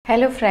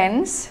Hello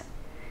friends,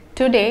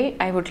 today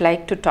I would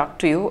like to talk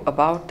to you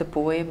about the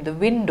poem The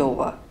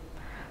Windhover,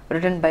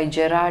 written by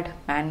Gerard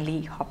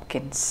Manley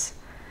Hopkins.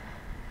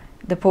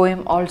 The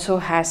poem also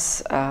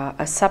has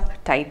a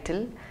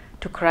subtitle,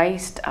 To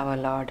Christ Our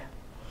Lord.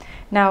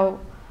 Now,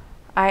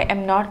 I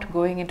am not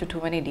going into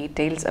too many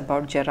details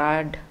about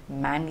Gerard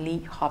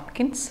Manley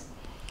Hopkins.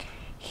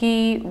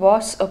 He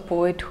was a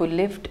poet who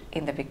lived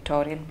in the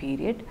Victorian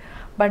period,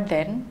 but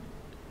then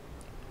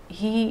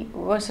he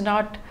was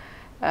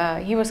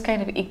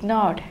kind of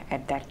ignored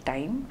at that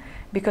time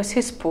because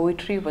his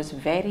poetry was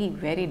very,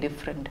 very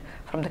different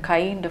from the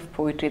kind of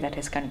poetry that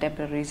his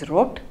contemporaries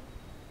wrote.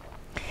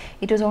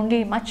 It was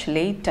only much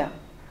later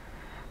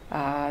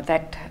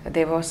that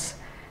there was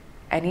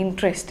an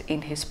interest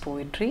in his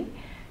poetry,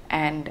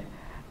 and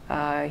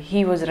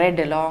he was read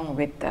along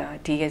with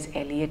T.S.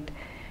 Eliot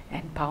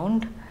and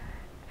Pound,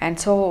 and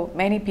so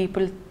many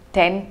people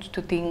tend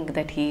to think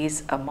that he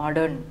is a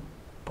modern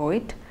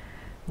poet,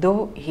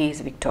 though he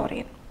is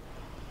Victorian.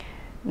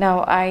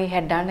 Now, I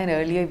had done an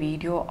earlier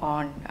video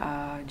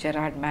on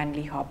Gerard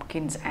Manley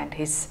Hopkins and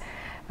his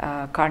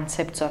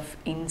concepts of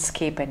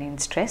inscape and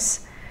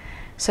in-stress.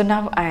 So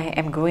now I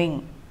am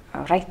going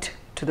right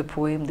to the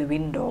poem The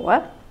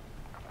Windhover,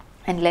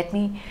 and let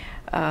me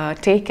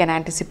take an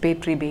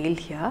anticipatory bail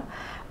here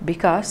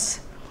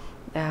because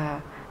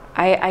when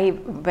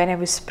I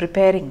was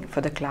preparing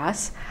for the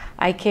class,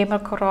 I came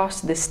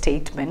across this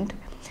statement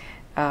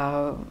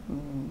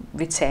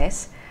which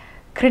says,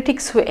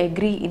 critics who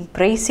agree in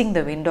praising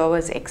the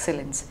Windhover's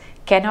excellence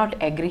cannot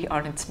agree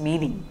on its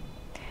meaning.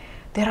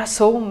 There are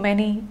so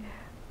many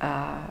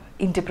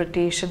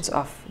interpretations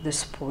of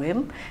this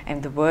poem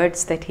and the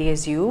words that he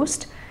has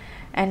used,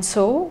 and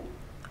so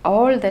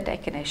all that I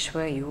can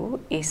assure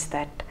you is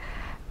that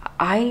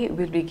I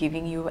will be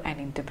giving you an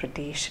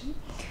interpretation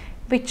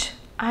which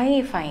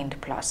I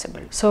find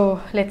plausible.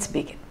 So let's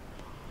begin.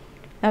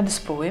 Now, this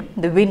poem,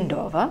 The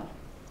Windhover,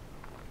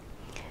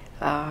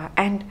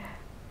 and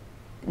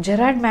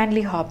Gerard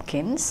Manley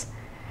Hopkins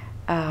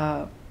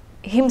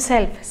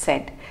himself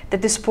said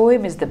that this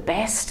poem is the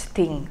best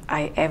thing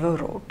I ever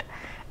wrote.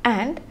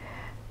 And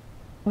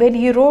when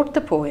he wrote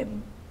the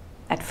poem,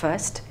 at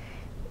first,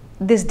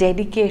 this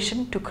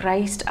dedication to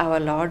Christ our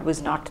Lord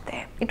was not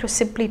there. It was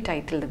simply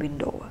titled The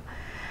Windhover.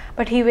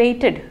 But he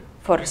waited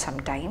for some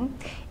time,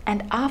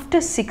 and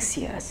after 6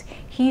 years,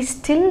 he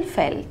still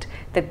felt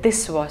that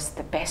this was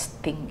the best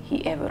thing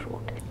he ever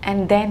wrote.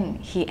 And then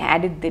he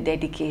added the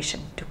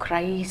dedication to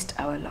Christ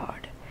our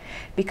Lord,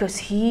 because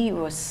he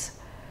was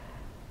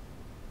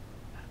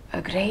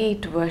a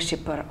great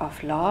worshipper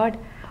of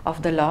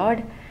the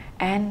Lord,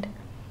 and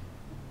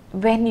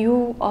when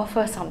you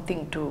offer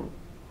something to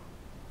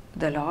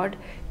the Lord,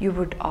 you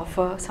would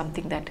offer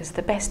something that is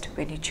the best.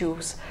 When you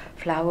choose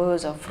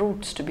flowers or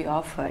fruits to be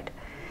offered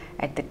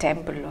at the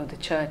temple or the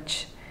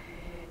church,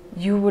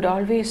 you would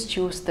always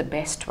choose the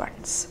best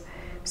ones.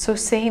 So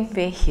same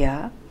way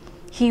here,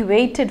 he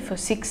waited for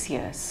 6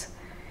 years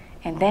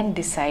and then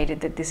decided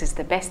that this is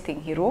the best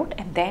thing he wrote,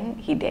 and then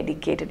he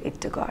dedicated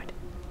it to God.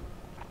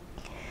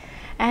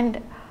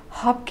 And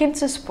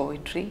Hopkins's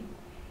poetry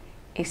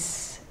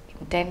is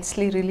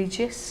intensely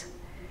religious.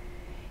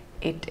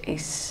 It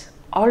is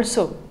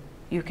also,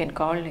 you can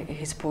call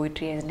his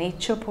poetry as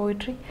nature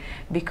poetry,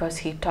 because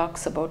he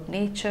talks about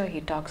nature,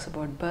 he talks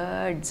about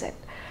birds and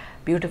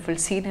beautiful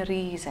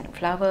sceneries and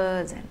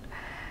flowers and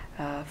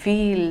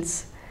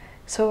fields.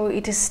 So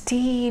it is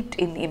steeped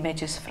in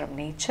images from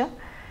nature.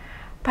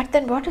 But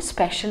then what is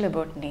special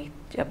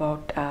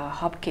about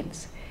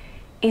Hopkins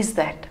is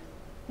that,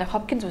 now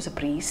Hopkins was a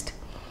priest,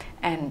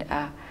 and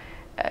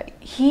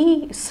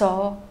he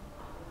saw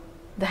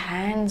the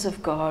hands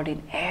of God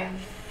in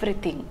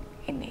everything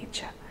in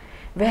nature.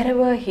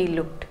 Wherever he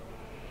looked,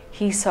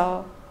 he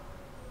saw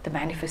the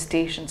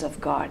manifestations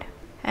of God.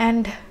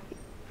 And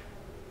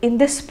in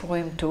this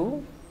poem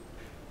too,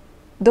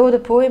 though the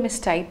poem is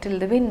titled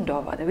The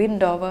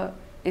Windhover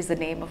is the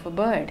name of a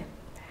bird,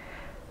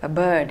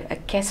 a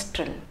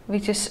kestrel,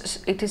 it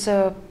is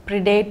a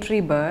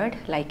predatory bird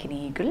like an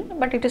eagle,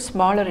 but it is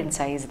smaller in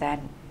size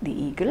than the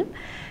eagle,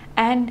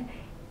 and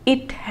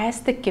it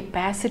has the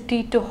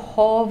capacity to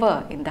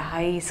hover in the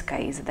high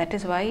skies. That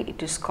is why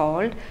it is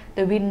called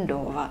The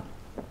Windhover.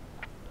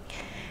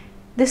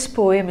 This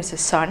poem is a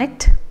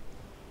sonnet,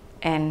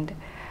 and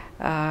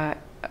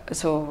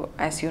so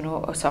as you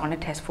know, a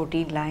sonnet has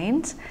 14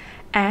 lines,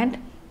 and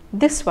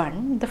this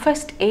one, the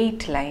first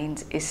 8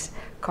 lines is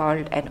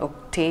called an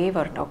octave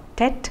or an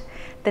octet.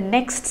 The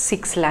next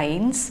 6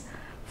 lines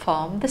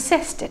form the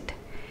sestet,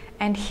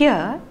 and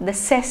here the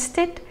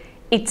sestet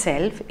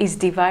itself is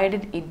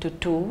divided into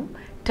 2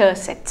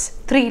 tercets,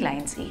 3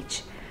 lines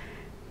each,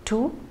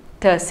 2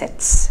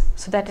 tercets.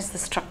 So that is the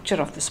structure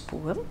of this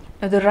poem.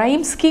 Now the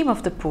rhyme scheme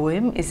of the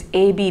poem is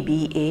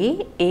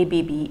ABBA,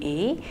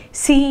 ABBA,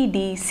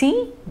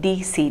 CDC,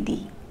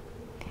 DCD.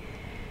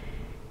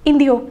 In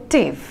the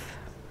octave,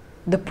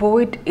 the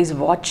poet is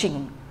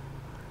watching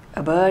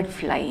a bird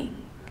flying.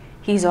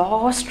 He is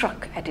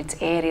awestruck at its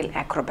aerial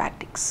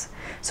acrobatics.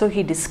 So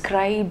he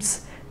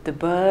describes the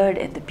bird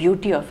and the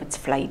beauty of its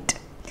flight.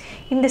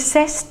 In the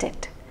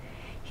sestet,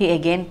 he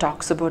again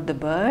talks about the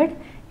bird,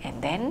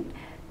 and then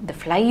the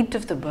flight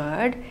of the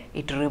bird,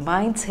 it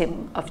reminds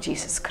him of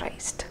Jesus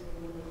Christ.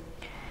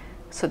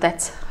 So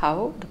that's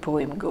how the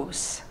poem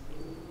goes.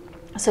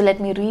 So let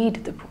me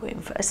read the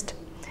poem first.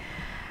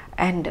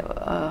 And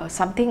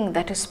something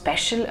that is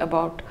special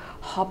about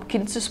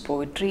Hopkins's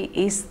poetry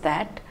is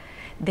that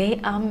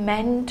they are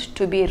meant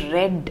to be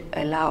read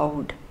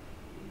aloud.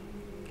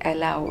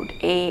 Aloud,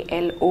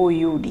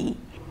 A-L-O-U-D.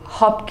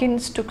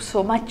 Hopkins took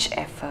so much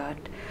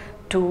effort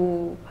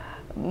to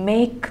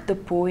make the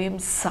poem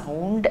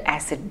sound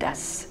as it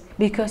does,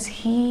 because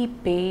he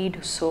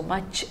paid so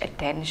much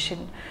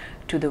attention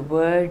to the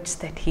words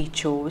that he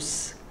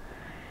chose,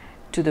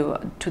 to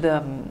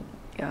the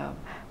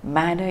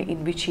manner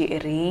in which he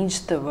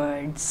arranged the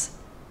words,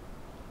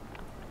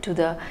 to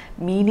the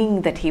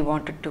meaning that he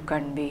wanted to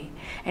convey.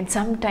 And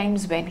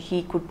sometimes when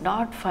he could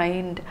not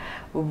find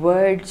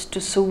words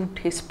to suit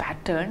his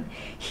pattern,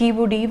 he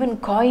would even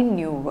coin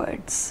new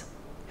words.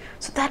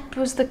 So that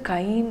was the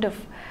kind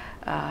of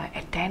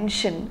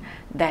attention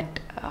that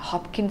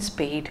Hopkins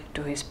paid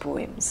to his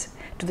poems,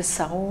 to the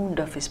sound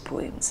of his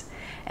poems.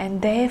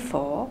 And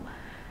therefore,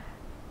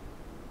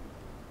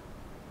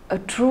 a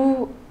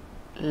true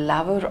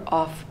lover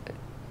of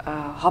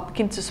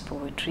Hopkins's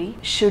poetry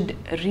should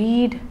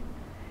read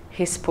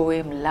his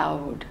poem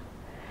loud,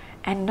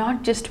 and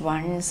not just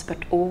once but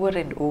over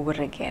and over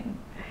again.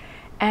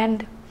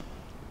 And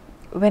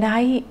when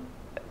I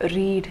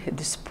read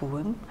this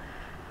poem,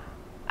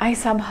 I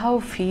somehow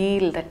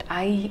feel that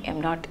I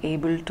am not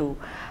able to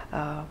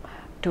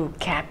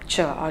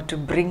capture or to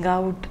bring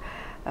out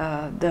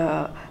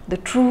the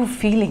true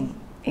feeling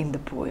in the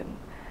poem,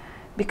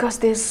 because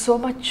there's so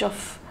much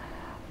of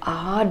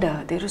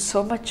ardor, there is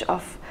so much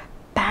of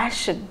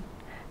passion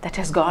that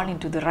has gone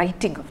into the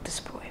writing of this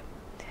poem.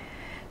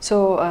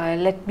 So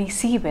let me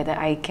see whether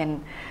I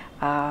can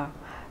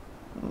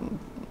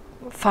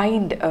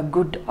find a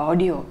good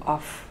audio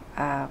of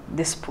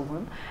this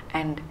poem,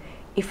 and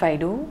if I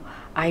do,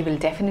 I will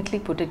definitely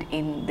put it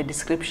in the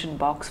description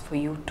box for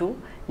you to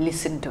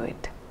listen to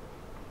it.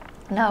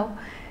 Now,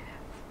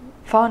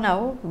 for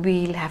now,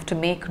 we'll have to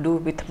make do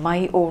with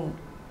my own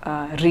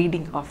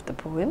reading of the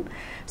poem.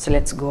 So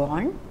let's go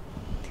on.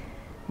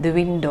 The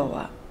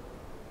Windhover.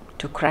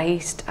 To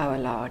Christ our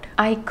Lord.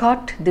 I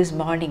caught this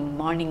morning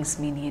morning's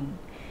minion,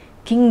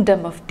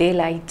 kingdom of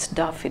daylight's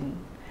dauphin,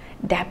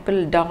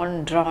 dappled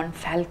dawn-drawn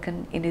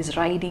falcon in his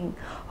riding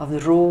of the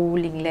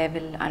rolling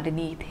level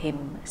underneath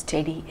him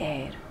steady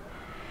air.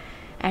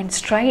 And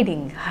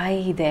striding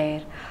high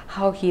there,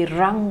 how he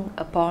rung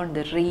upon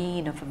the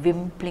rein of a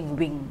wimpling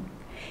wing,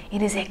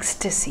 in his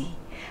ecstasy,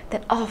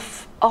 then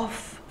off,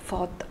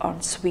 forth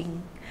on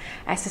swing,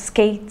 as a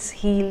skate's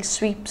heel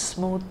sweeps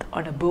smooth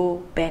on a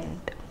bow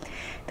bent.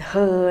 The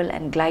hurl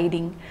and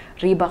gliding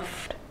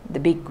rebuffed the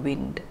big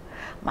wind.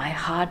 My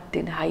heart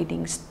in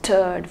hiding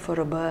stirred for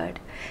a bird,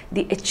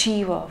 the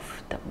achiever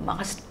of the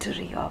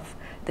mastery of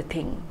the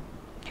thing.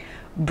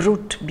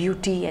 Brute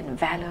beauty and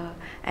valor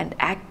and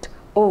act,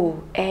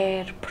 oh,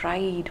 air,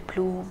 pride,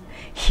 plume,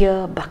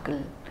 here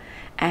buckle,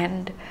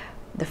 and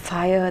the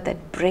fire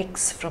that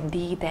breaks from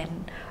thee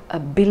then, a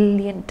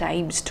billion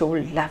times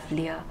told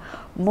lovelier,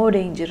 more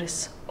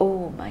dangerous,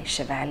 oh, my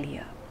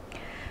chevalier.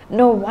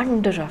 No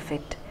wonder of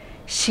it,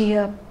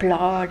 sheer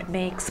plod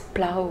makes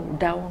plough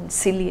down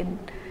Cillian,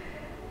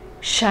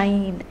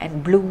 shine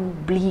and blue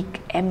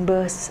bleak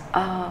embers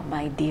are,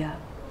 my dear,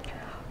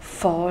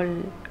 fall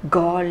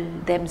gall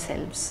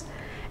themselves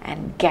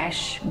and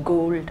gash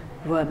gold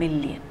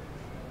vermilion.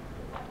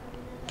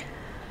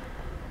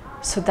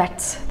 So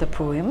that's the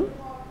poem,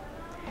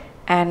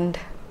 and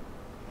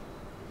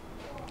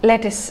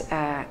let us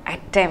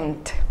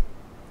attempt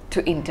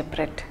to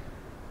interpret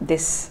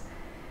this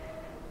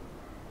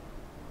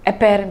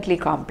apparently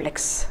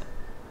complex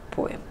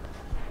poem.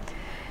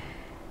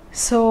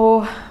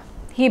 So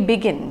he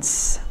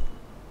begins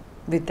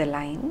with the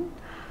line,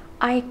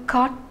 I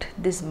caught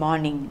this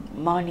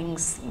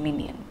morning's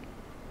minion.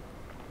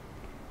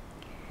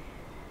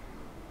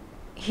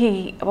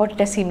 What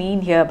does he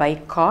mean here by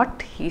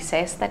caught? He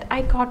says that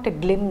I caught a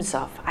glimpse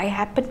of, I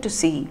happened to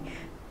see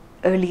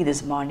early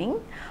this morning,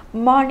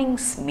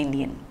 morning's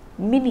minion.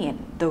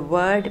 Minion, the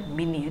word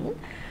minion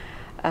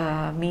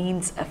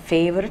means a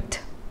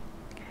favorite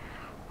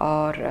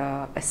or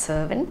a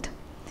servant.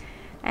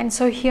 And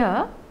so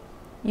here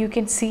you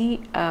can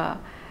see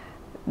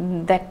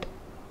that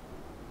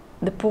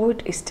the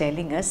poet is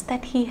telling us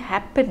that he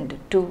happened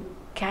to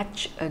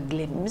catch a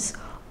glimpse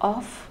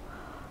of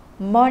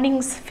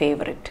morning's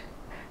favorite.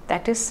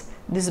 That is,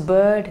 this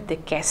bird, the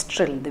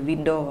kestrel, the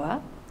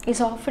Windhover,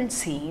 is often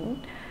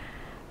seen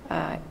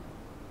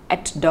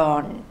at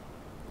dawn.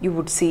 You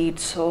would see it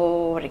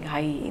soaring high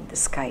in the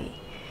sky,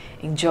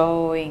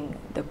 enjoying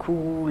the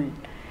cool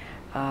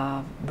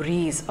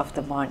breeze of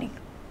the morning.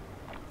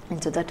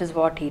 And so that is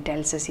what he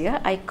tells us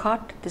here. I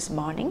caught this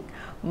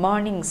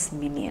morning's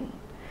minion,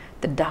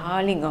 the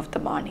darling of the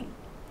morning.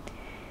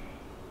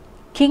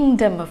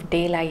 Kingdom of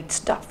daylight's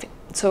dauphin.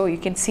 So you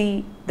can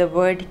see the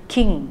word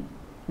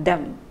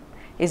kingdom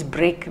is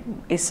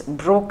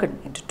broken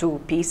into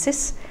two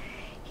pieces.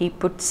 He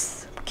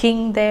puts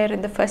king there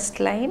in the first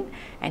line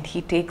and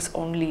he takes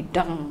only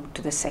dom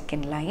to the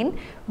second line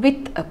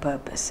with a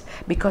purpose,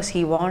 because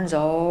he wants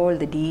all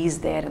the D's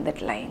there in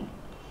that line.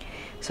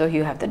 So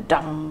you have the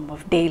dom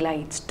of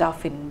daylight,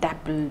 daffin,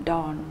 dapple,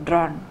 dawn,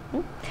 drawn.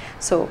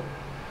 So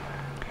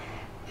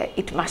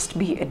it must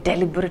be a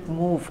deliberate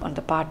move on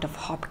the part of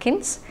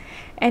Hopkins,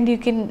 and you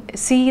can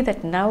see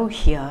that now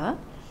here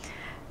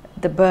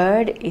the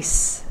bird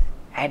is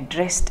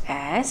addressed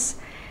as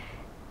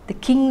the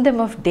kingdom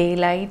of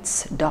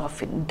daylight's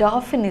dauphin.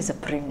 Dauphin is a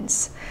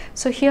prince.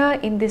 So here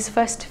in this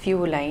first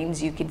few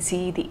lines you can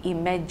see the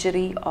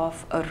imagery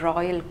of a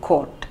royal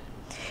court.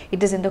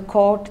 It is in the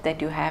court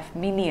that you have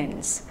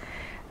minions,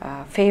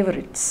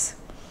 favorites,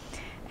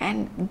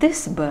 and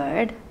this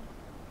bird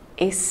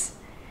is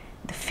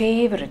the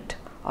favorite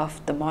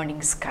of the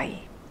morning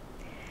sky,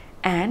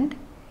 and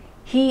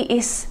he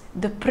is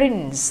the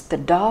prince, the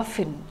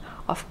dauphin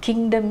of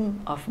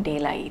kingdom of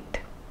daylight,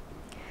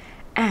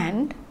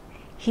 and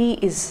he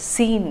is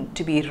seen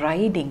to be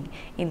riding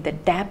in the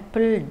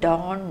dapple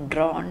dawn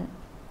drawn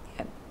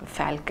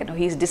falcon.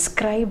 He is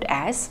described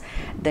as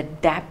the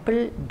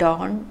dapple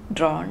dawn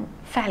drawn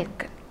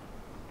falcon.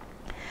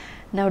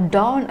 Now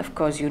dawn, of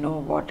course you know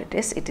what it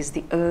is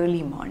the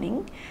early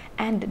morning,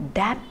 and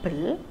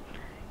dapple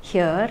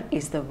here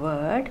is the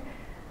word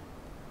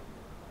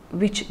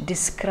which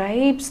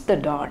describes the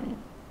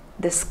dawn,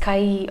 the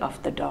sky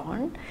of the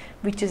dawn,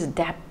 which is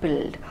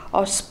dappled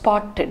or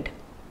spotted.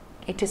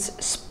 It is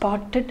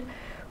spotted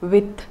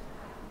with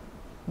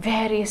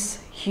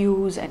various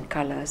hues and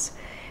colors,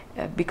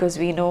 because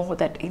we know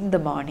that in the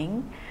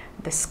morning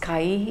the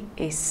sky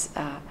is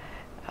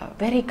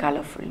very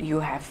colorful. You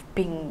have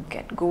pink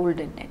and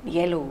golden and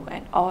yellow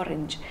and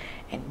orange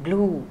and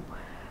blue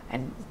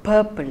and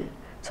purple.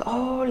 So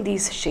all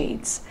these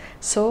shades.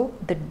 So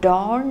the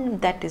dawn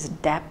that is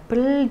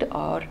dappled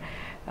or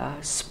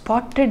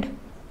spotted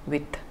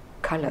with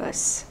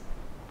colors.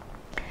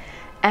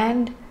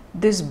 And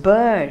this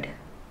bird,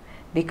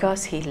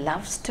 because he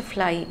loves to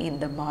fly in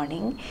the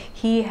morning,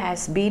 he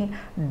has been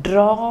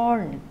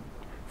drawn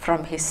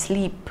from his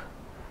sleep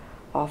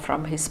or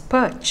from his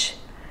perch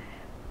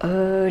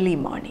early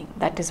morning.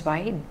 That is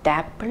why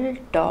dapple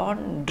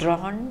dawn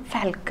drawn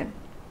falcon.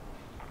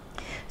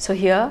 So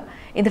here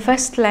in the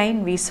first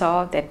line we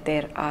saw that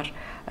there are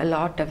a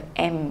lot of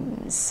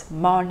M's,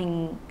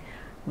 morning's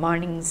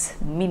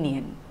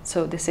minion.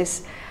 So this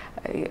is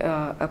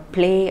a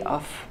play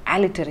of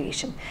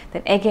alliteration.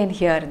 Then again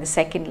here in the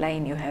second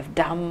line you have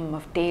dum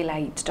of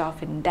daylight,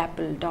 dauphin,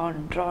 dapple,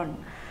 dawn,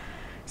 drawn.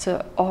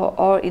 So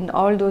or in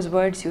all those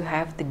words you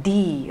have the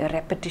D, a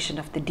repetition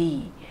of the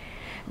D,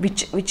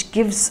 which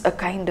gives a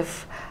kind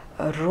of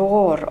a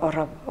roar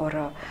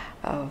or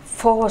a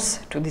force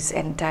to this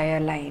entire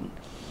line.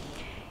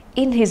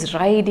 In his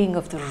riding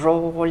of the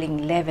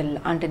rolling level,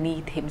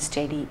 underneath him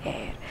steady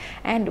air.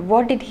 And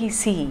what did he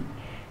see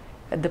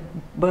the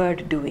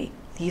bird doing?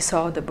 He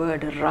saw the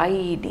bird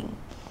riding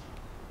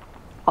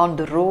on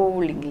the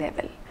rolling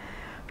level,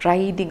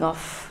 riding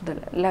off the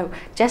level,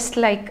 just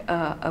like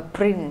a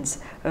prince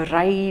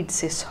rides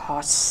his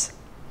horse.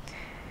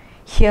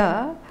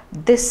 Here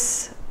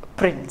this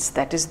prince,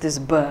 that is this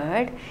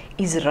bird,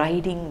 is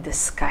riding the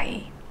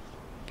sky,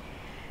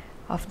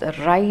 of the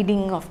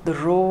riding of the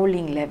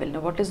rolling level. Now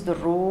what is the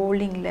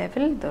rolling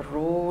level? The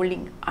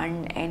rolling,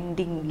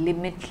 unending,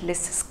 limitless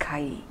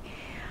sky.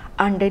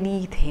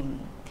 Underneath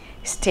him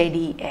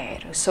steady air.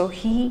 So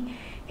he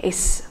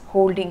is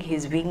holding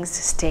his wings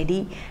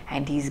steady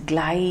and he is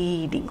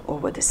gliding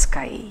over the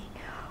sky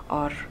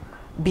or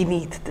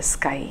beneath the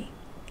sky,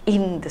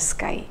 in the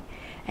sky,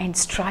 and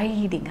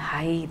striding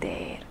high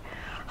there.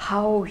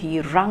 How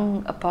he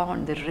rung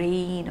upon the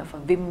rein of a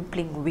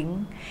wimpling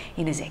wing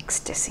in his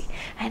ecstasy.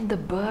 And the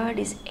bird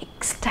is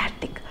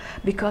ecstatic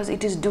because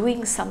it is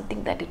doing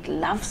something that it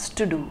loves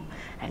to do.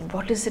 And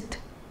what is it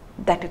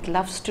that it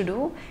loves to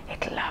do?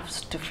 It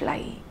loves to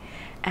fly.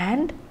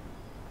 And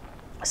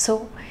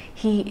so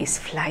he is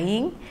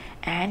flying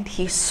and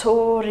he is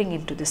soaring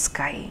into the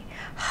sky,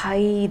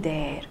 high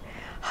there.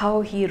 How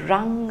he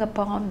rung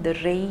upon the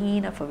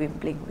rein of a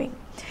wimpling wing.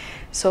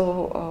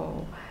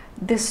 So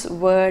this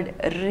word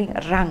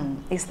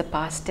rung is the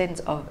past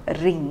tense of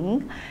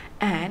ring,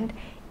 and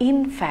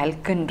in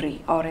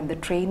falconry or in the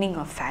training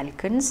of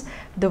falcons,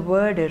 the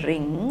word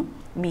ring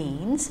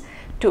means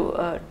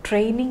to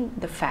training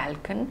the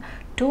falcon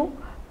to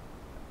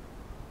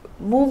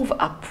move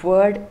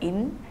upward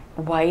in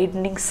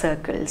widening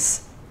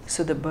circles.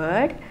 So the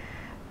bird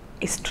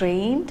is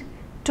trained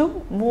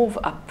to move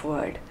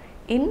upward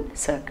in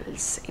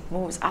circles. It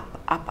moves up,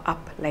 up,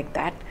 up like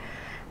that.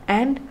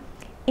 And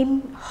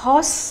in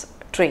horse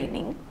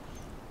training,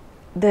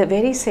 the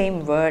very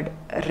same word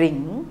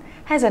ring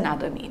has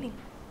another meaning.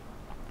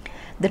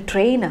 The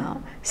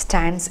trainer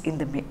stands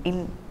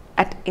in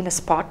a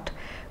spot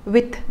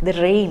with the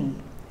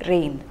rein,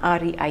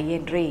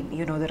 R-E-I-N, rein,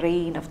 you know, the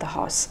rein of the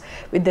horse,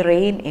 with the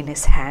rein in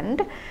his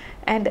hand,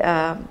 and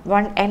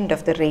one end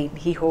of the rein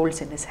he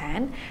holds in his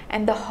hand,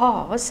 and the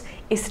horse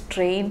is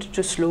trained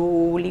to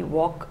slowly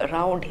walk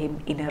around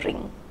him in a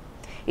ring.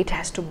 It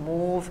has to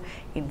move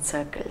in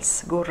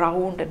circles, go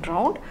round and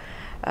round,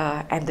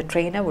 and the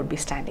trainer would be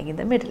standing in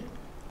the middle.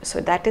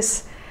 So that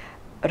is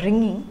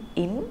ringing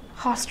in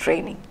horse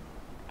training.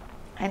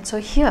 And so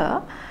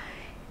here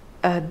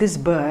this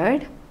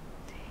bird,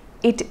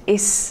 it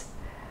is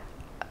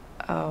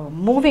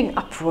moving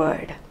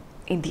upward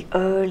in the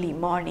early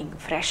morning,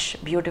 fresh,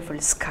 beautiful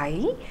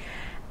sky,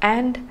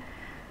 and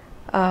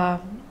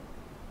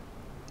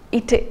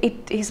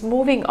it is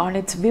moving on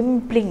its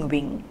wimpling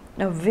wing.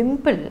 Now,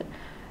 wimple,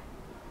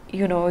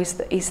 you know,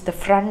 is the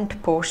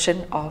front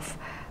portion of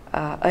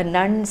a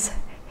nun's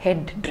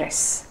head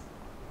dress.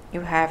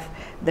 You have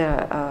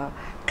the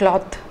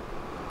cloth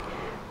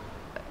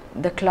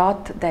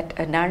that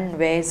a nun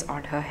wears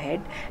on her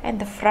head, and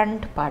the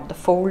front part, the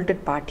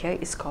folded part here,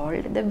 is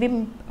called the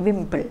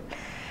wimple.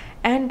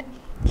 And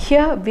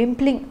here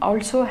wimpling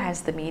also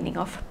has the meaning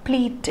of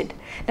pleated.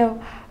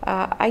 Now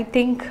I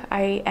think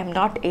I am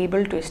not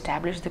able to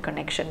establish the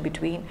connection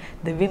between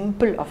the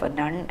wimple of a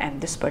nun and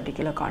this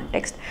particular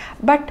context,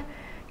 but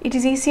it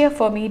is easier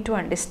for me to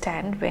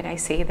understand when I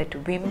say that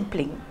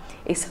wimpling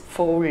is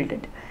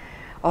folded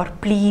or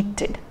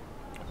pleated.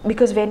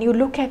 Because when you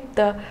look at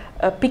the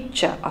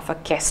picture of a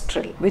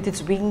kestrel with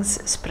its wings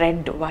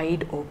spread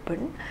wide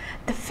open,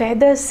 the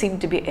feathers seem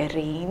to be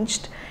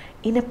arranged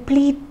in a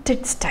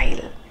pleated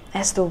style,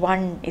 as though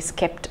one is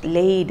kept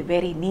laid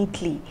very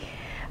neatly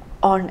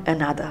on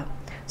another.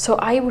 So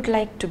I would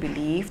like to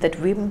believe that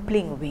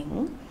wimpling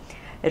wing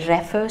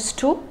refers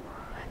to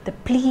the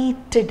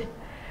pleated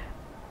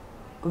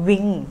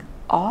wing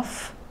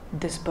of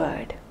this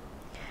bird.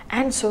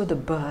 And so the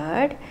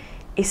bird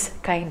is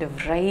kind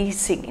of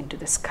rising into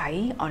the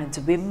sky on its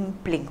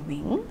wimpling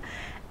wing,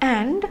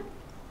 and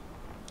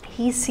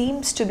he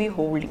seems to be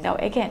holding. Now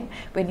again,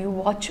 when you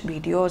watch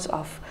videos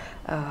of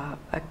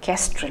a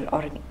kestrel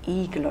or an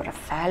eagle or a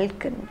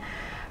falcon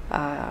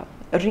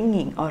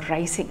ringing or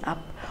rising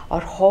up or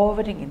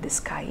hovering in the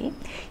sky,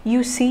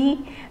 you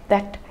see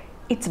that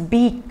its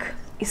beak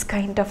is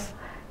kind of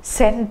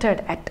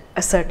centered at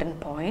a certain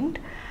point,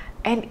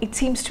 and it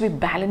seems to be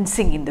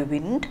balancing in the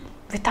wind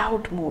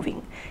without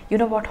moving. You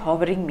know what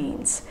hovering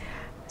means?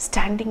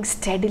 Standing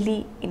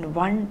steadily in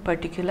one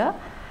particular,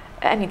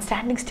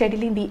 standing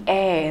steadily in the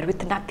air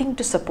with nothing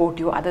to support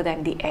you other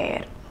than the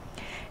air.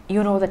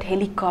 You know that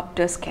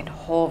helicopters can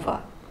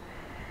hover.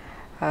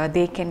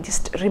 They can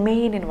just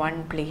remain in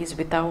one place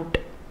without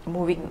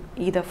moving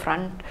either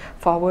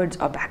forwards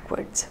or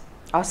backwards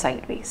or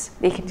sideways.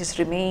 They can just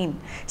remain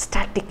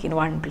static in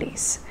one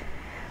place.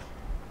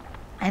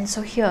 And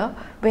so here,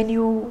 when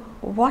you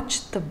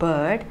watch the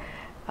bird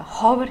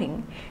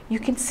hovering, you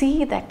can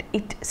see that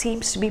it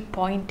seems to be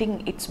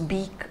pointing its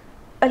beak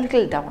a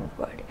little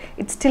downward.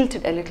 It's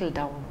tilted a little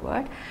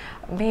downward.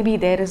 Maybe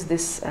there is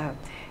this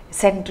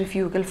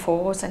centrifugal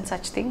force and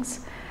such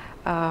things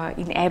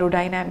in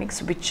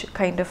aerodynamics, which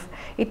kind of,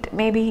 it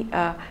may be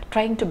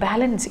trying to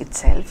balance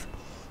itself.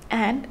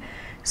 And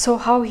so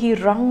how he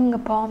rung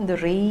upon the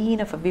rein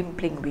of a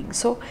wimpling wing.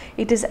 So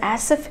it is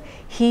as if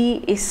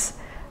he is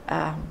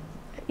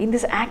in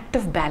this act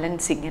of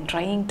balancing and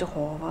trying to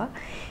hover,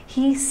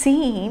 he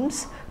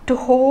seems to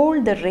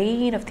hold the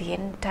rein of the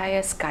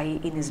entire sky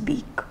in his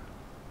beak.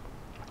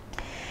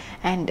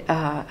 And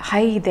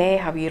high there,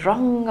 how he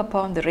rung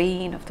upon the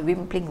rein of the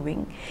wimpling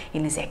wing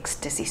in his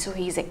ecstasy. So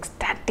he is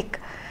ecstatic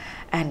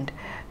and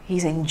he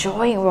is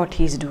enjoying what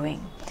he is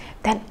doing.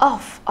 Then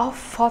off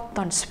forth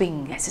on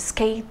swing, as his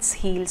skate's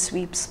heel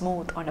sweeps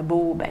smooth on a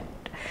bow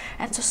bend.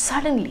 And so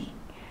suddenly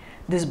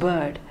this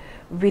bird,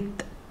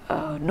 with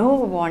no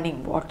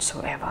warning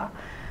whatsoever,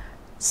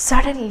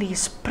 suddenly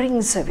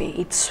springs away.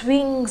 It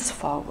swings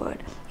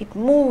forward, it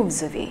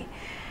moves away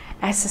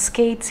as the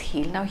skate's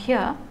heel. Now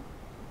here,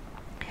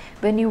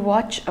 when you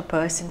watch a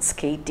person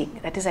skating,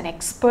 that is an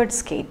expert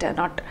skater,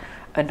 not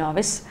a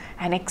novice,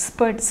 an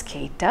expert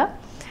skater,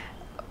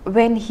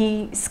 when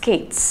he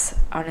skates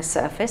on a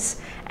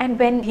surface and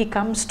when he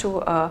comes to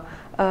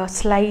a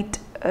slight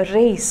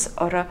race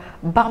or a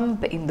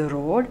bump in the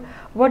road,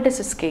 what does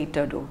a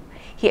skater do?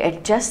 He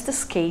adjusts the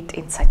skate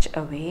in such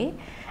a way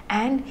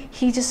and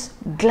he just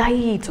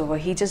glides over,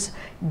 he just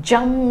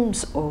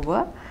jumps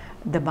over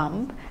the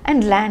bump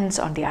and lands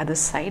on the other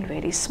side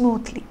very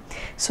smoothly.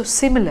 So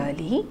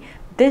similarly,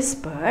 this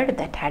bird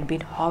that had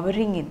been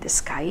hovering in the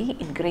sky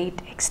in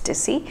great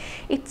ecstasy,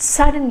 it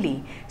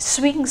suddenly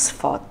swings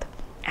forth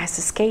as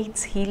the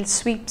skate's heel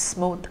sweeps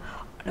smooth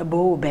on a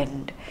bow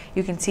bend.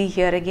 You can see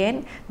here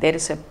again there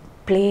is a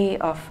play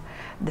of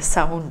the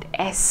sound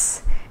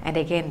S, and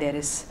again there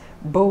is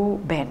bow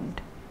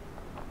bend,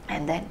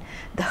 and then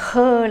the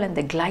hurl and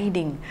the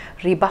gliding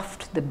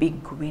rebuffed the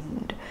big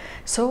wind.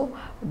 So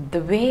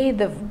the way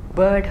the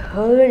bird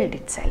hurled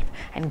itself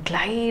and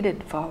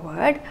glided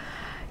forward,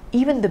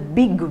 even the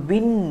big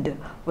wind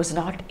was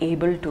not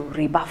able to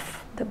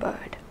rebuff the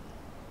bird.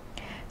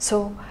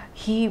 So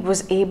he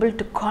was able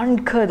to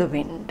conquer the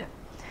wind,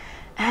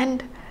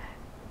 and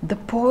the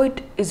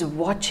poet is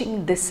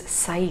watching this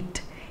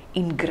sight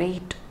in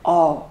great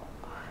awe.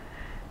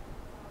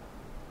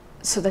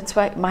 So that's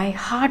why my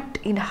heart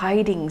in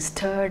hiding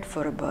stirred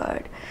for a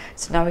bird.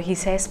 So now he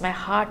says, my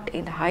heart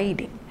in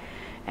hiding.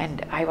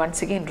 And I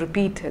once again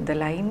repeat the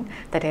line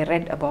that I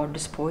read about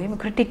this poem.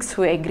 Critics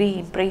who agree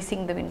in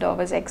praising the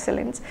Windhover's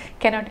excellence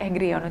cannot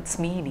agree on its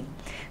meaning.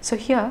 So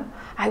here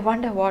I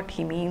wonder what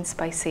he means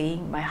by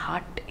saying my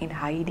heart in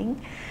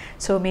hiding.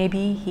 So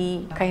maybe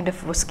he kind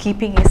of was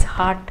keeping his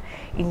heart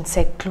in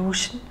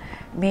seclusion,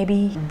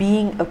 maybe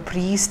being a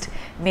priest,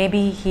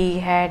 maybe he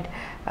had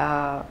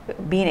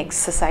been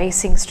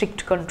exercising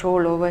strict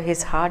control over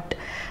his heart,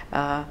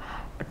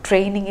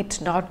 training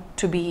it not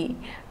to be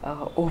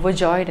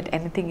overjoyed at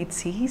anything it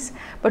sees.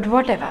 But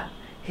whatever,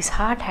 his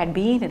heart had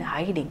been in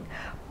hiding,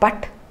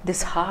 but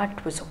this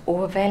heart was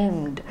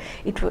overwhelmed,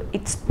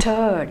 it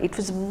stirred, it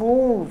was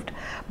moved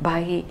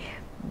by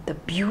the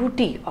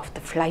beauty of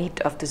the flight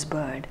of this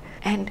bird,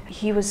 and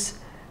he was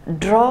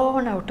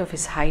drawn out of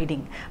his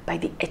hiding by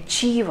the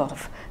achieve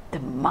of the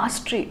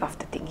mastery of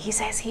the thing. He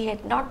says he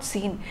had not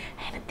seen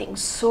anything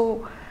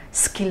so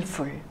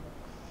skillful.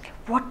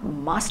 What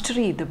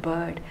mastery the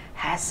bird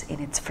has in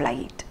its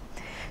flight.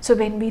 So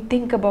when we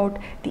think about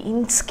the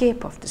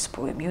inscape of this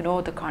poem, you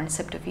know the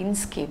concept of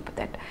inscape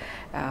that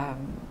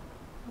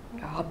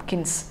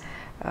Hopkins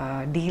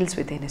deals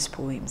with in his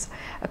poems.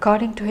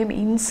 According to him,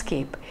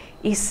 inscape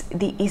is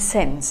the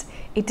essence.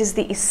 It is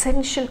the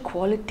essential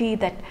quality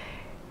that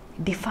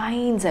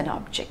defines an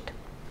object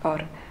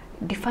or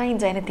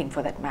defines anything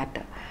for that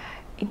matter.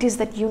 It is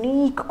that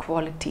unique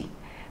quality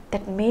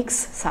that makes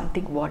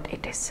something what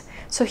it is.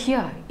 So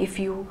here, if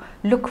you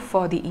look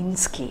for the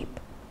inscape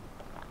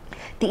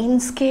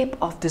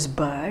of this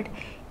bird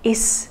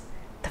is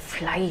the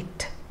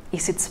flight,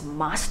 is its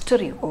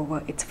mastery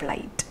over its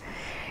flight,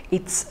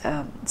 its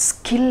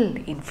skill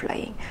in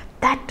flying.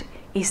 That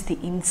is the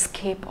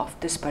inscape of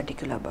this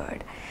particular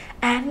bird.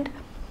 And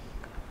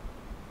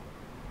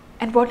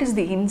what is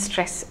the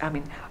in-stress?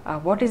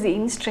 What is the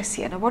in-stress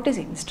here? Now, what is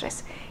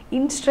in-stress?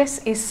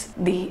 In-stress is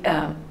the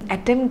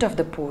attempt of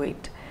the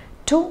poet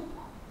to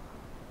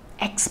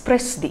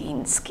express the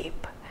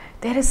inscape.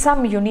 There is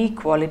some unique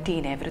quality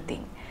in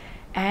everything,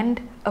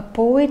 and a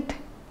poet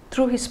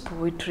through his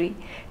poetry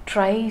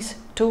tries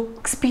to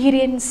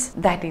experience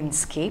that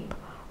inscape,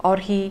 or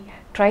he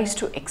tries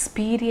to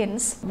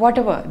experience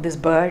whatever this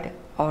bird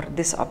or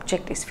this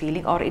object is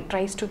feeling, or it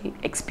tries to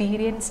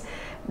experience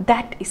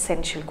that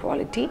essential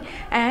quality,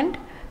 and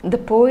the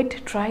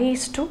poet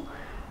tries to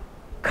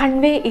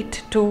convey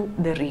it to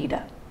the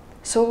reader.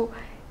 So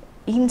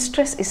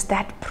in-stress is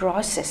that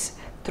process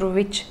through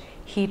which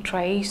he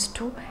tries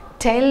to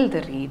tell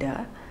the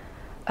reader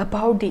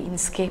about the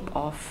inscape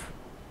of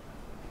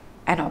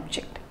an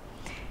object.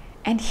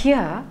 And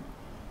here,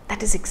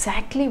 that is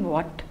exactly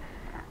what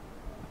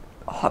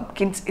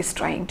Hopkins is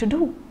trying to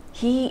do.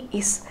 He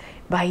is,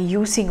 by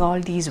using all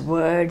these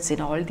words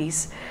in all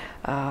these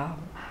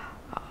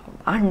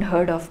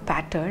unheard of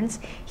patterns,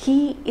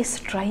 he is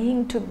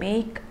trying to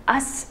make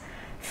us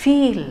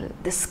feel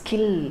the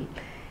skill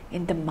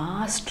in the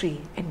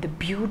mastery and the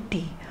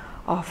beauty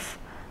of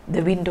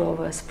the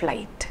Windhover's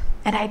flight.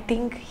 And I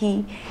think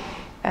he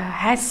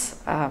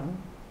has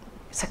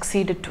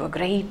succeeded to a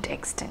great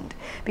extent,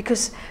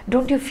 because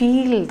don't you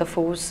feel the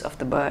force of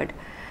the bird?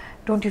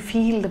 Don't you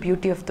feel the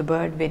beauty of the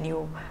bird when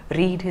you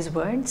read his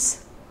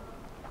words?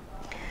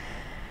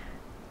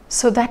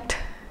 So that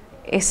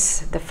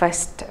is the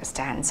first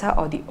stanza,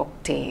 or the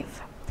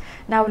octave.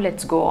 Now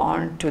let's go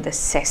on to the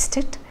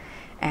sestet,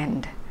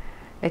 and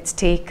let's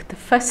take the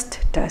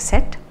first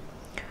tercet.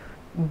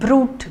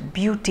 Brute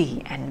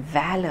beauty and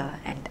valor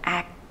and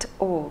act,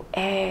 oh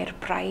air,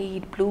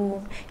 pride,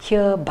 bloom,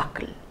 here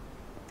buckle.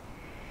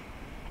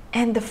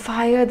 And the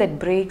fire that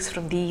breaks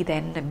from thee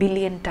then, a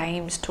billion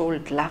times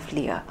told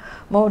lovelier,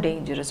 more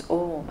dangerous,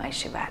 oh my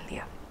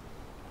chevalier.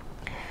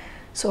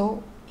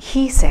 So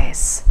he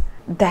says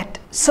that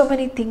so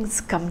many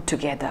things come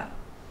together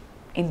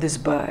in this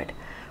bird.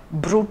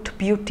 Brute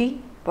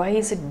beauty. Why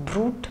is it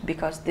brute?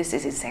 Because this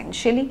is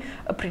essentially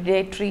a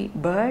predatory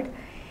bird.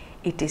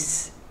 It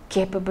is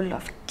capable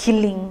of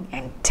killing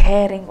and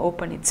tearing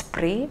open its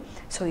prey.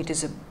 So it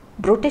is a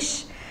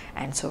brutish,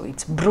 and so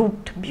it's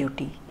brute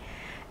beauty.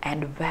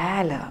 And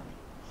valor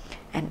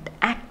and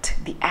act,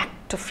 the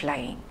act of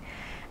flying,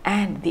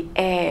 and the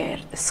air,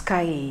 the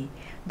sky,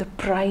 the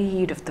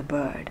pride of the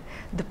bird,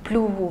 the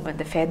plume and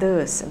the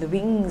feathers and the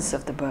wings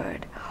of the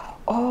bird,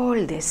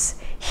 all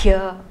this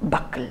here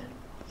buckle.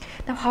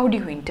 Now how do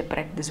you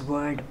interpret this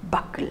word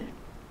buckle?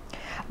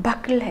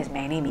 Buckle has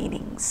many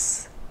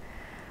meanings.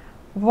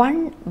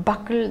 One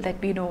buckle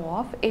that we know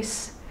of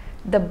is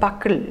the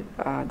buckle,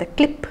 the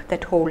clip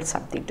that holds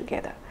something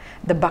together,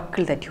 the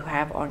buckle that you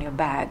have on your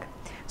bag,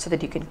 so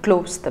that you can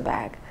close the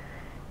bag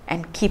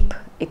and keep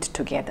it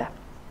together.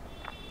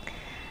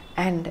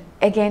 And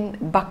again,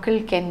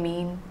 buckle can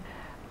mean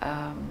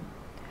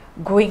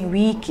going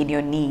weak in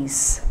your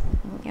knees,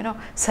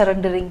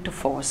 surrendering to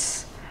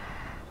force.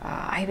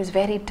 I was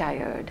very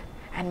tired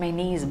and my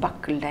knees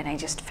buckled and I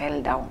just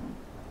fell down.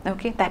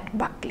 Okay, that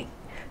buckling,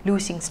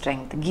 losing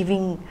strength,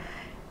 giving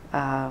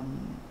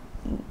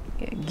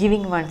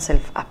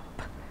oneself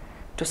up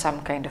to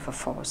some kind of a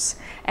force.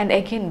 And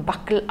again,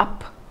 buckle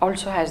up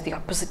also has the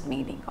opposite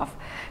meaning of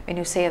when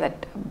you say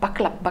that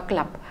buckle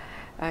up,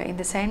 in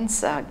the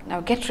sense,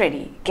 now get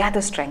ready,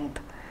 gather strength.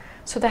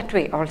 So that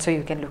way also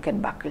you can look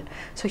at buckle.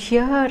 So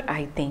here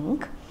I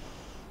think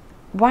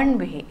one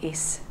way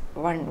is,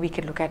 we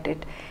can look at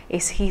it,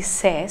 is he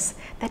says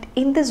that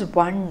in this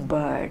one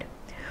bird,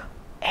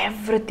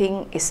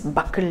 everything is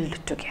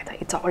buckled together.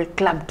 It's all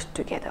clubbed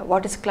together.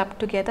 What is clubbed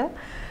together?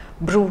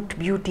 Brute,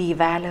 beauty,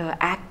 valor,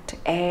 act,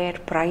 air,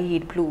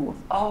 pride,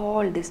 plume,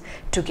 all this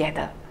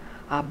together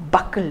are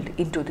buckled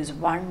into this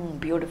one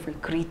beautiful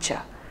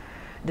creature,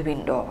 the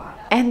Windhover.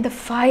 And the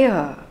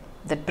fire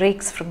that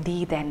breaks from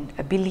thee then,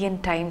 a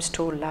billion times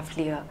told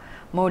lovelier,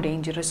 more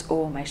dangerous,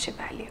 oh my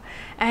Chevalier.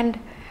 And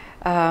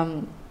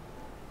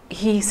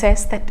he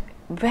says that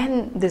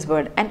when this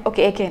bird, and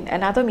okay, again,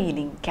 another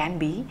meaning can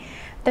be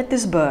that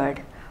this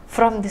bird,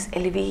 from this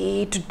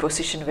elevated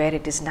position where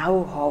it is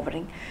now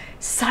hovering,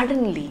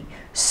 suddenly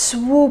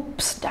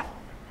swoops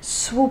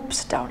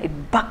down,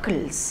 it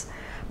buckles.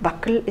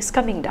 Buckle is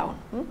coming down.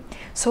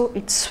 So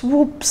it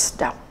swoops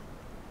down.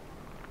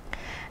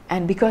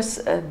 And because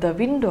the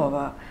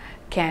Windhover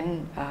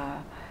can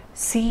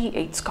see,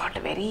 it's got a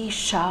very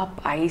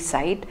sharp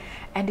eyesight,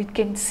 and it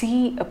can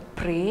see a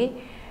prey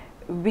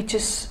which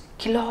is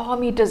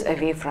kilometers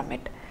away from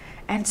it.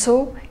 And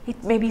so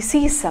it maybe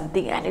sees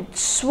something and it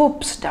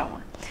swoops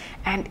down,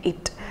 and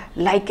it,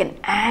 like an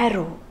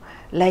arrow,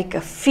 like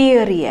a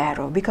fiery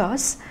arrow,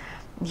 because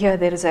here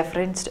there is a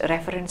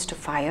reference to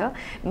fire.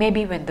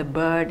 Maybe when the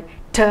bird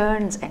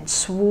turns and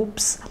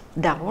swoops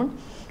down,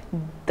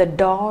 the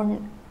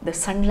dawn, the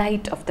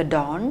sunlight of the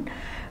dawn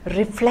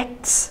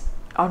reflects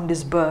on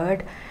this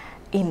bird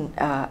in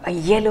a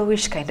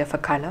yellowish kind of a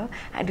color,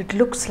 and it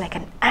looks like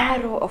an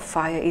arrow of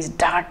fire is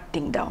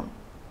darting down.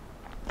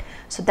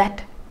 So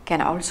that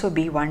can also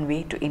be one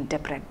way to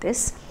interpret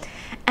this.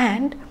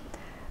 And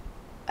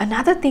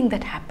another thing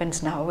that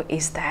happens now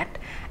is that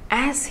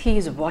as he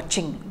is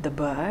watching the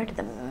bird,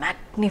 the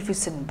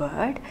magnificent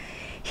bird,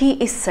 he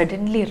is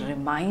suddenly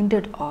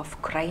reminded of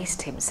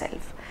Christ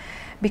himself.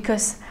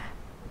 Because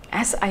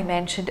as I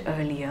mentioned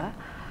earlier,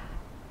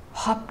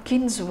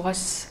 Hopkins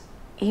was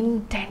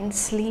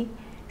intensely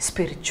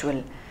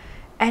spiritual,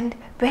 and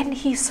when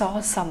he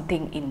saw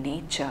something in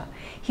nature,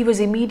 he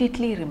was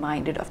immediately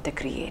reminded of the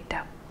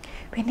Creator.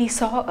 When he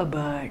saw a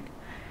bird,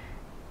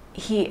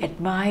 he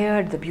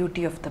admired the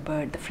beauty of the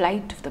bird, the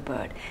flight of the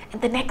bird,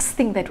 and the next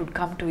thing that would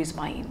come to his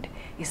mind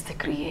is the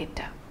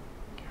Creator.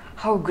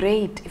 How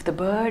great, if the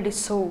bird is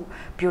so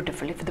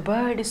beautiful, if the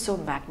bird is so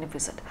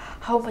magnificent,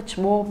 how much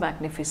more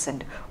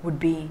magnificent would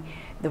be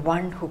the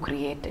one who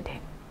created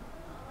him.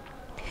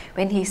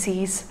 When he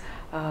sees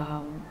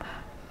a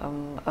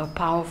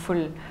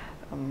powerful,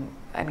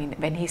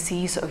 when he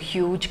sees a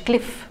huge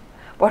cliff,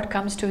 what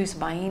comes to his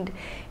mind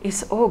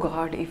is, oh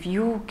God, if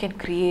you can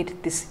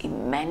create this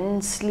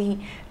immensely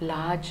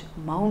large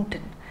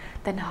mountain,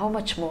 then how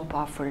much more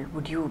powerful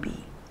would you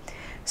be?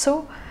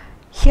 So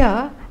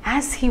here,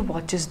 as he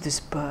watches this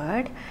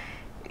bird,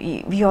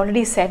 we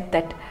already said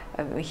that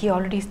he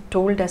already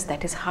told us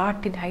that his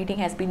heart in hiding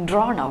has been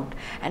drawn out,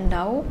 and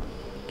now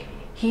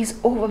he is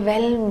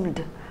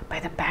overwhelmed by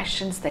the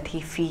passions that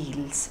he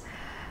feels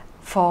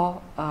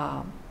for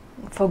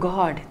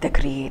God, the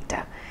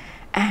Creator.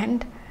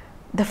 And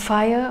the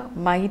fire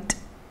might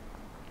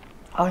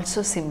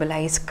also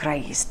symbolize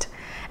Christ,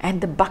 and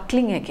the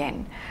buckling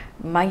again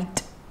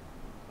might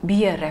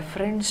be a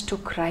reference to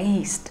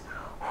Christ,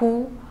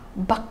 who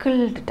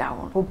buckled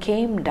down, who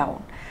came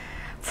down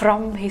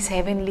from his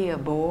heavenly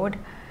abode.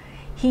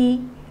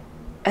 He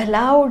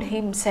allowed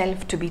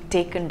himself to be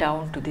taken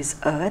down to this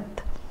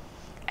earth,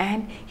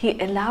 and he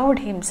allowed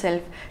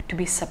himself to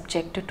be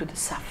subjected to the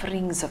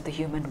sufferings of the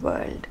human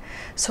world.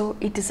 So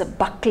it is a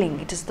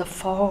buckling, it is the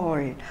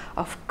fall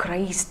of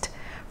Christ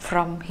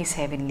from his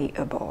heavenly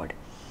abode.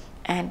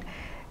 And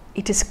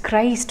it is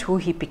Christ who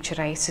he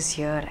picturizes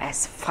here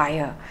as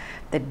fire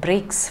that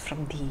breaks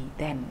from thee,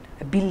 then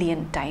a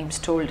billion times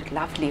told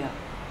lovelier,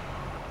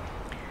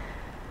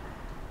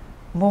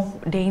 more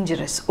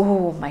dangerous,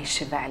 oh my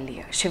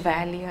Chevalier.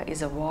 Chevalier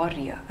is a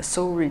warrior, a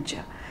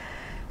soldier.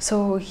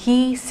 So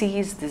he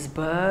sees this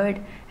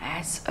bird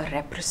as a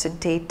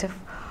representative,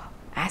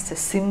 as a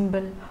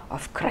symbol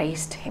of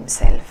Christ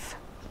himself.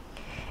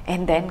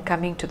 And then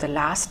coming to the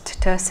last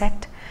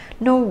tercet,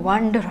 no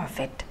wonder of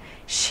it,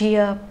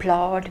 sheer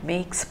plod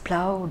makes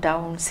plough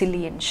down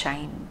silly and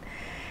shine,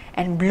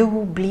 and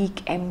blue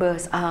bleak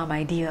embers, ah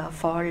my dear,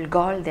 fall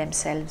gall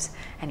themselves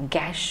and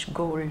gash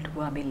gold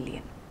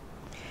vermilion.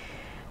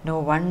 No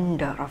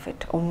wonder of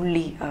it,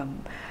 only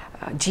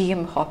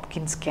G.M.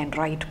 Hopkins can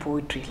write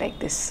poetry like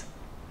this.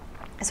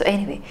 So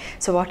anyway,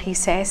 so what he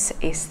says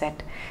is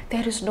that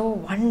there is no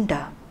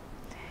wonder.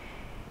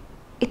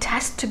 It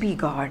has to be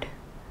God.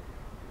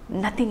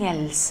 Nothing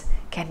else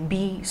can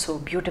be so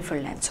beautiful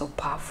and so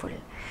powerful.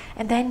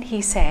 And then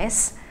he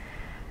says,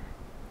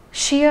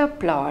 Sheer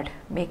plod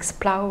makes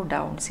plow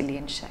down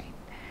Cillian shine.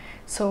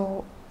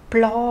 So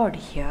plod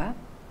here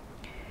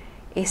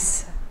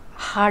is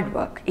hard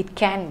work. It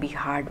can be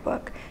hard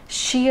work.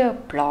 Sheer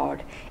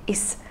plod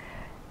is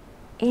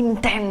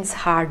intense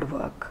hard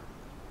work.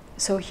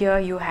 So here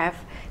you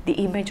have the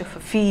image of a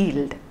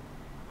field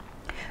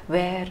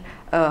where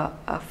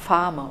a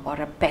farmer or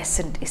a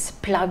peasant is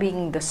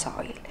plowing the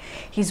soil.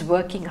 He's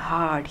working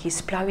hard,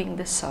 he's plowing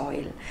the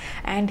soil,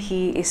 and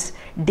he is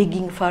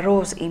digging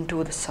furrows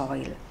into the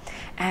soil.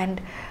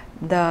 And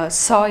the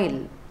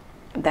soil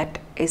that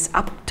is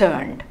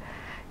upturned,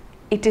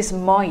 it is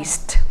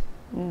moist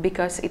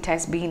because it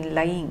has been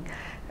lying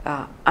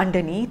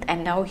underneath,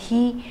 and now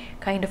he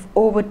kind of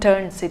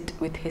overturns it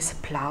with his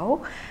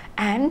plow,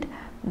 and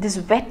this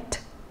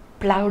wet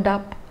plowed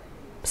up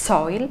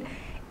soil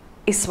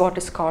is what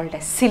is called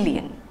as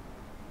Cillian.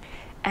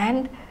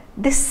 And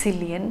this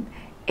Cillian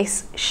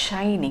is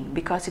shining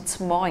because it's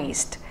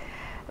moist,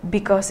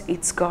 because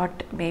it's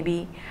got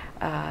maybe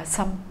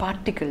some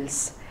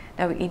particles.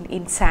 Now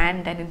in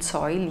sand and in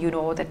soil, you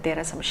know that there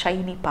are some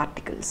shiny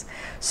particles.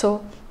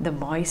 So the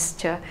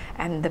moisture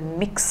and the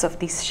mix of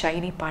these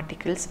shiny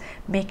particles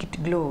make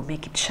it glow,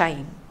 make it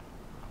shine.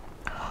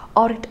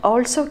 Or it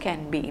also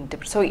can be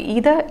interpreted. So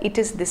either it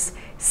is this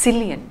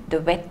Cillian,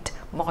 the wet,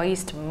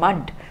 moist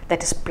mud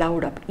that is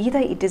plowed up. Either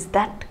it is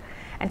that,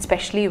 and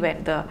especially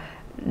when the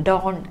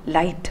dawn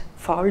light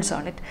falls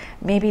on it,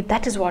 maybe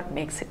that is what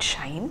makes it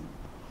shine.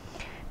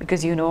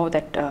 Because you know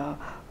that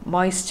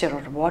moisture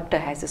or water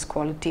has this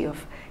quality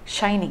of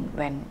shining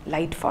when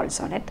light falls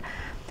on it.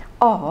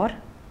 Or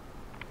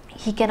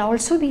he can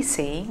also be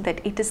saying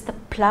that it is the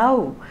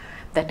plow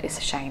that is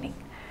shining,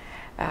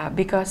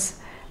 because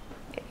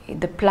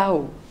the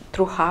plow,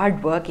 through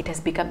hard work, it has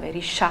become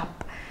very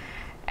sharp.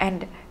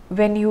 And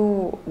when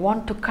you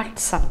want to cut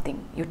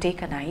something, you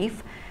take a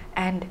knife,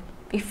 and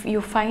if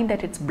you find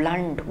that it's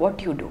blunt, what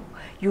do?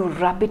 You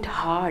rub it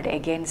hard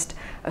against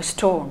a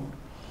stone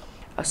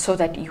so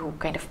that you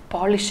kind of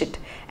polish it.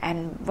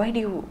 And why do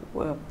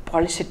you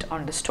polish it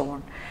on the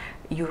stone?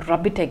 You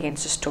rub it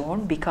against a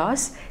stone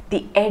because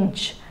the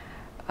edge,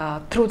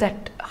 through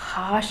that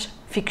harsh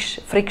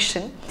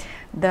friction,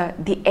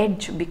 the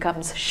edge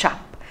becomes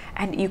sharp,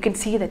 and you can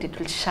see that it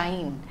will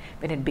shine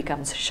when it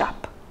becomes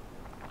sharp.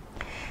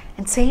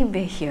 And same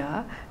way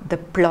here, the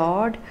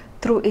plod,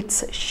 through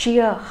its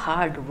sheer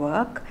hard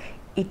work,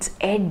 its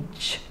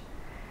edge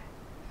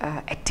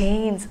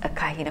attains a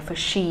kind of a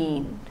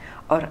sheen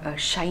or a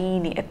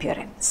shiny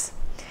appearance.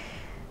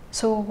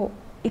 So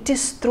it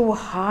is through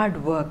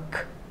hard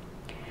work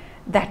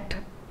that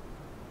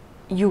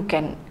you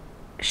can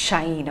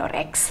shine or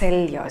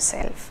excel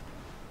yourself.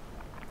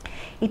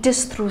 It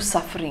is through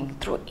suffering,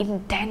 through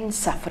intense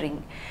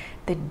suffering,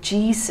 that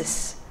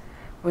Jesus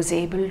was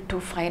able to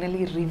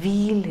finally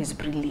reveal his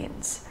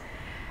brilliance.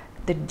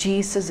 That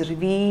Jesus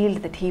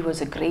revealed that he was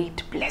a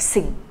great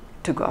blessing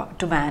to God,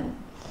 to man.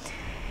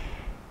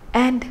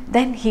 And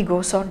then he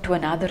goes on to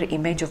another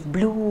image of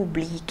blue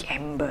bleak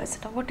embers.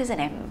 Now what is an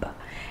ember?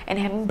 An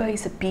ember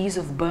is a piece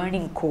of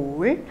burning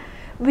coal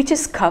which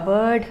is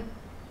covered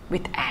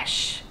with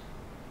ash.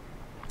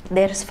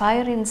 There is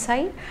fire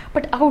inside,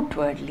 but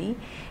outwardly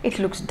it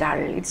looks dull.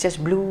 It's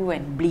just blue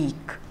and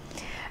bleak.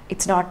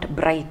 It's not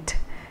bright,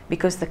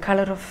 because the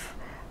color of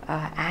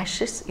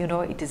ashes, you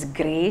know, it is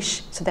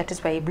grayish. So that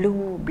is why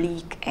blue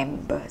bleak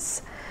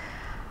embers.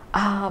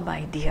 Ah,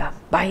 my dear,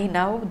 by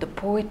now the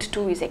poet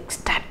too is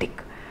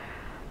ecstatic.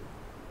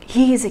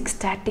 He is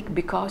ecstatic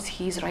because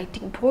he is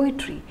writing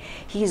poetry.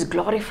 He is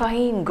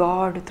glorifying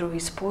God through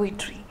his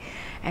poetry.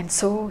 And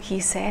so he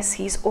says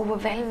he is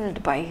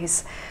overwhelmed by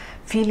his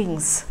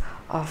feelings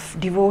of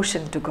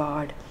devotion to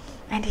God.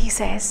 And he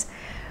says,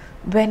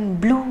 when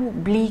blue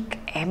bleak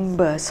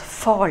embers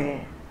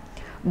fall,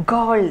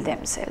 gall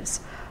themselves,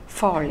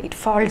 it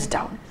falls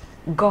down.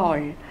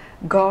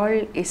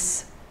 Gall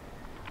is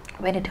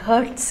when it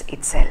hurts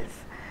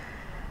itself.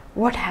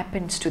 What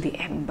happens to the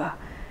ember?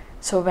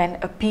 So when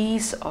a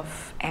piece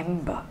of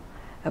ember,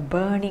 a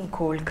burning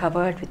coal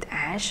covered with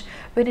ash,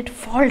 when it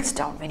falls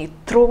down, when you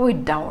throw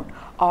it down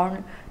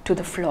on to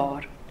the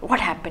floor, what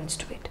happens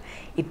to it?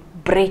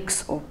 It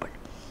breaks open.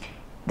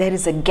 There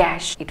is a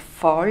gash. It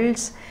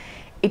falls.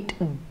 It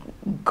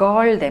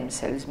gall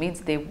themselves,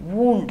 means they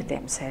wound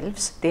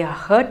themselves. They are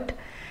hurt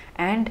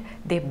and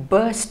they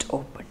burst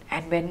open.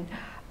 And when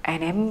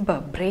an ember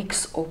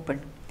breaks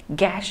open,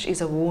 gash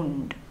is a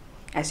wound,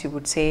 as you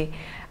would say,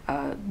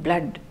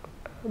 blood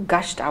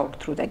gushed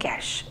out through the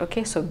gash.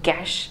 Okay, so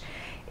gash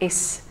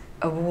is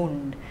a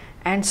wound,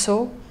 and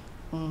so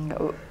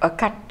a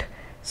cut.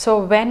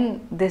 So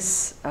when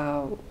this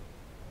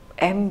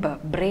ember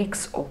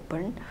breaks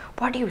open,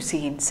 what do you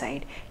see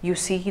inside? You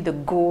see the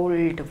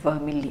gold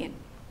vermilion.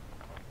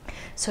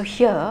 So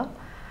here,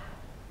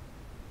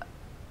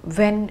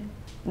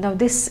 now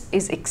this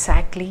is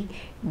exactly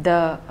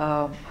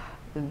the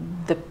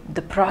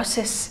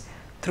process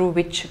through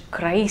which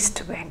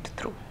Christ went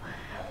through.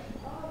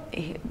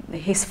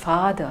 His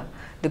Father,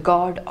 the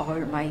God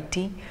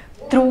Almighty,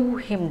 threw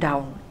him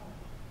down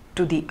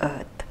to the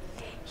earth.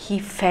 He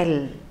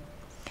fell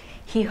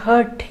He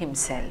hurt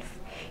himself,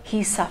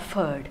 he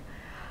suffered,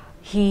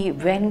 he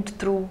went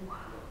through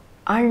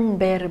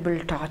unbearable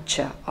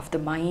torture of the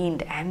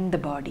mind and the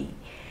body,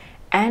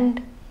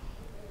 and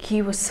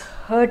he was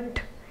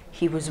hurt,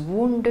 he was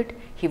wounded,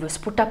 he was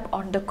put up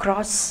on the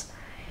cross,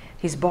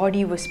 his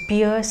body was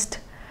pierced,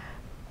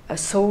 a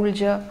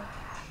soldier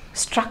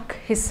struck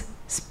his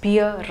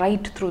spear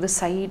right through the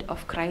side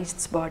of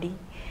Christ's body,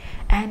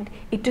 and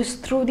it is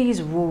through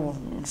these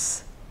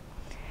wounds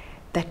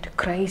that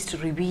Christ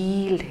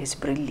revealed his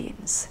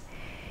brilliance.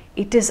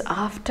 It is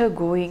after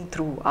going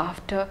through,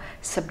 after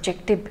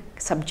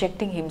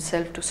subjecting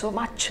himself to so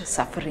much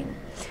suffering,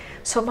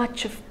 so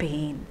much of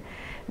pain,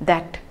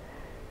 that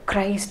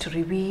Christ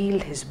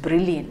revealed his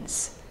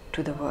brilliance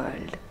to the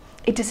world.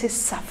 It is his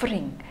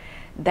suffering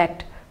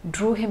that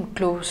drew him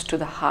close to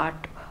the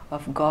heart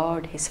of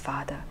God his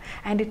Father,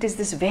 and it is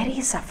this very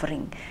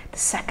suffering, the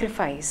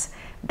sacrifice,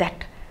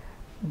 that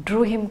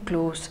drew him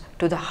close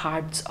to the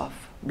hearts of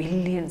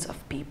billions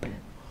of people.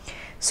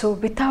 So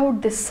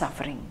without this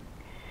suffering,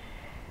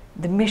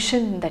 the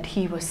mission that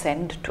he was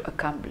sent to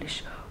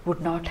accomplish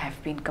would not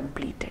have been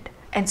completed.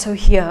 And so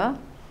here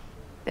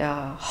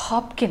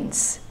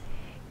Hopkins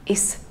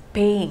is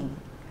paying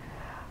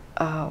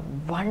a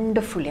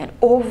wonderfully and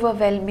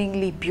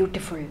overwhelmingly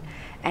beautiful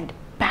and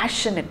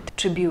passionate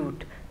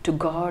tribute to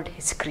God,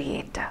 his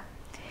Creator.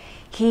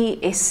 He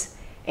is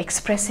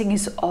expressing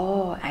his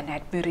awe and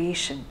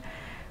admiration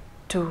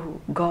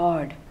to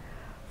God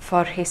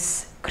for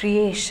his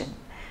creation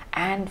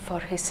and for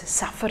his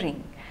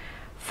suffering,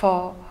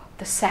 for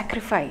the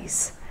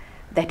sacrifice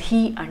that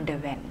he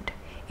underwent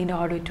in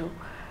order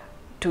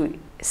to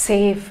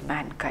save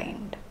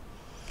mankind.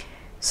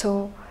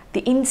 So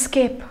the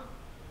inscape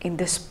in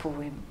this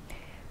poem,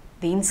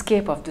 the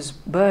inscape of this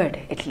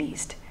bird at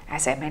least,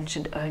 as I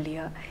mentioned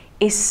earlier,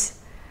 is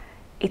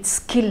its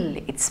skill,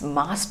 its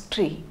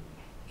mastery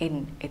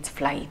in its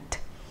flight.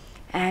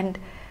 And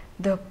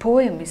the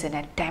poem is an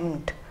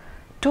attempt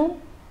to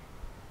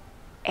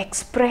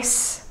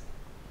express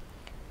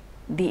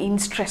the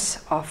interest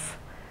of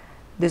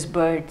this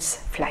bird's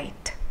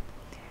flight.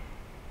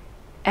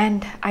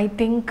 And I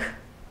think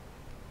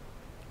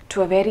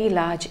to a very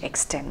large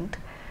extent,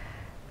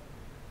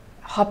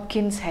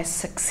 Hopkins has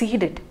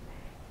succeeded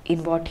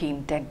in what he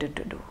intended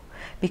to do,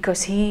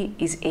 because he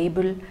is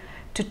able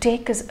to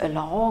take us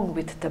along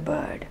with the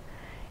bird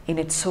in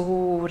its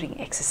soaring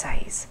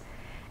exercise,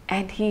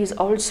 and he is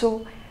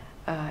also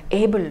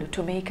able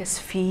to make us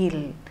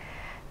feel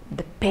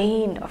the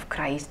pain of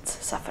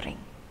Christ's suffering.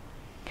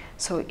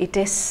 So it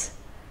is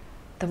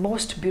the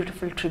most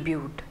beautiful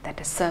tribute that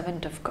a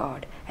servant of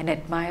God, an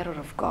admirer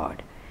of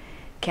God,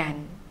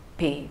 can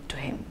pay to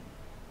him.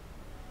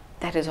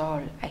 That is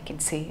all I can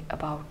say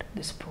about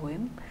this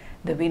poem,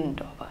 The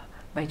Windhover,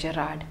 by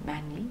Gerard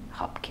Manley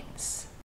Hopkins.